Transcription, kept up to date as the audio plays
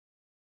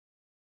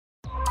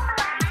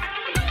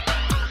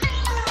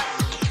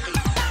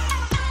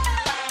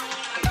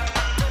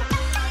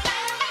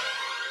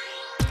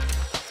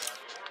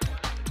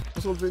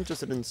was also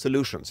interested in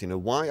solutions.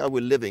 Why are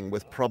we living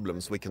with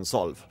problems we can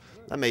solve?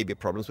 There may be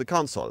problems we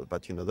can't solve,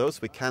 but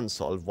those we can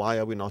solve, why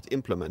are we not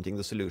implementing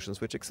the solutions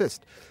which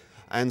exist?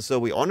 And so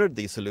we honored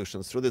these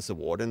solutions through this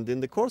award, and in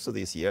the course of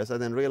these years I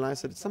then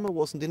realized that it somehow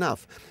wasn't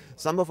enough.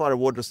 Some of our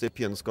award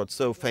recipients got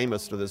so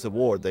famous through this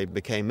award they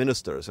became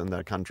ministers in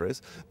their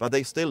countries, but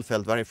they still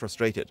felt very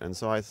frustrated. And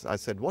so I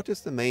said, what is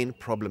the main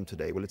problem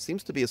today? Well, it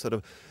seems to be a sort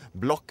of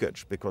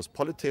blockage because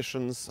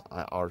politicians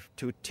are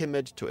too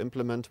timid to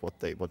implement what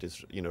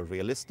is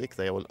realistic.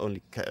 They will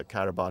only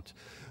care about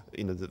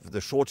the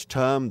short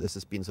term. This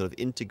has been sort of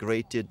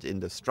integrated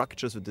in the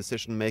structures of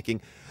decision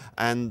making,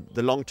 and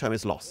the long term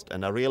is lost.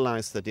 And I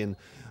realized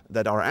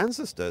that our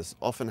ancestors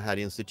often had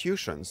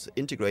institutions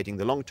integrating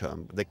the long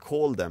term. They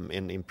called them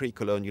in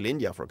pre-colonial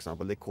India, for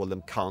example, they called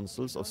them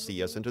councils of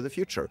seers into the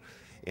future.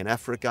 In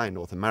Africa, in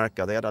North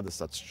America, they had other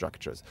such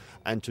structures.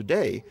 And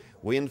today,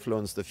 we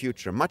influence the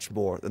future much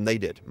more than they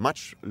did,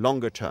 much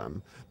longer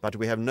term, but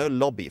we have no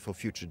lobby for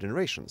future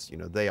generations.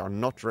 They are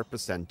not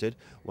represented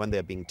when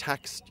they're being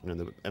taxed.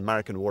 The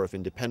American War of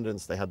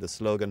Independence, they had the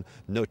slogan,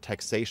 no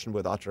taxation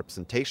without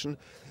representation.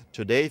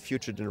 Today,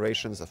 future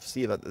generations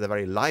see that their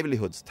very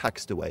livelihoods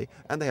taxed away,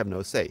 and they have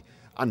no say.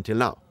 Until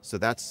now. So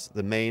that's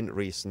the main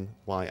reason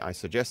why I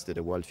suggested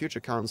a World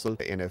Future Council.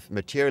 In a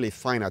materially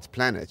finite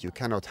planet, you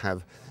cannot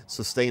have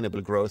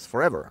sustainable growth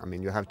forever. I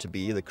mean, you have to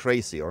be either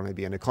crazy or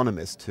maybe an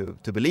economist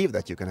to believe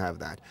that you can have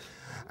that.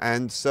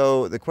 And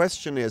so the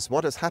question is,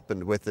 what has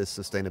happened with this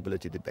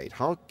sustainability debate?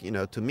 How,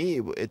 to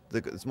me,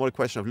 it's more a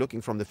question of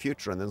looking from the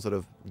future and then sort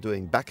of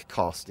doing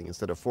backcasting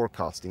instead of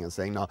forecasting and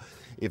saying, now,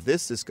 if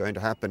this is going to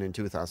happen in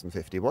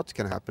 2050, what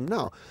can happen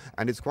now?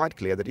 And it's quite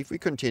clear that if we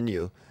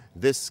continue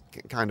this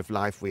kind of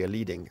life we are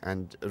leading,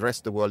 and the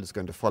rest of the world is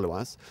going to follow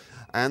us,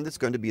 and it's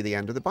going to be the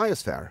end of the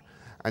biosphere.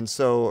 And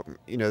so,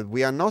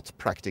 we are not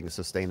practicing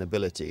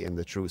sustainability in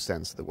the true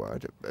sense of the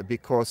word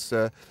because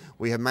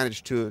we have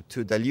managed to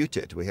dilute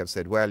it. We have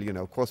said, well,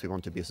 of course we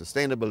want to be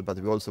sustainable, but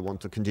we also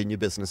want to continue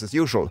business as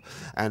usual.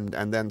 And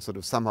then sort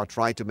of somehow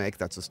try to make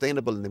that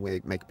sustainable, and then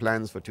we make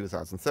plans for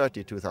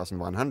 2030,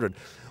 2100.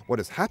 What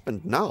has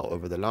happened now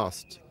over the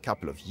last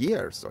couple of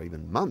years or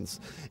even months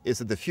is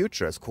that the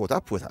future has caught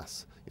up with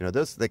us.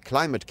 The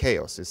climate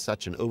chaos is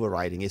such an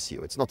overriding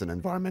issue. It's not an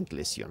environmental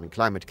issue. I mean,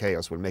 climate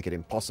chaos will make it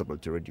impossible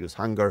to reduce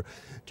hunger,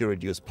 to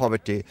reduce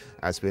poverty.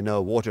 As we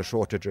know, water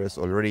shortages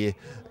already,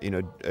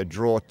 a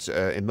drought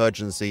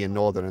emergency in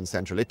northern and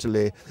central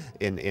Italy.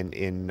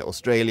 In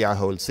Australia,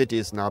 whole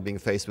cities now being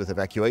faced with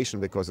evacuation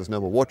because there's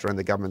no more water, and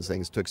the government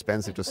saying it's too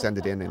expensive to send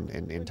it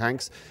in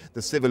tanks.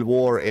 The civil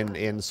war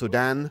in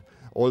Sudan,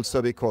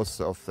 also because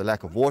of the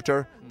lack of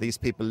water. These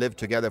people lived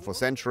together for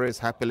centuries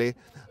happily,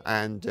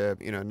 and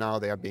now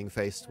they are being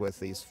faced with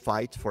these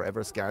fight for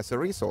ever scarcer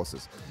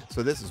resources.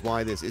 So this is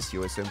why this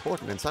issue is so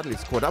important, and suddenly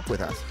it's caught up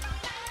with us.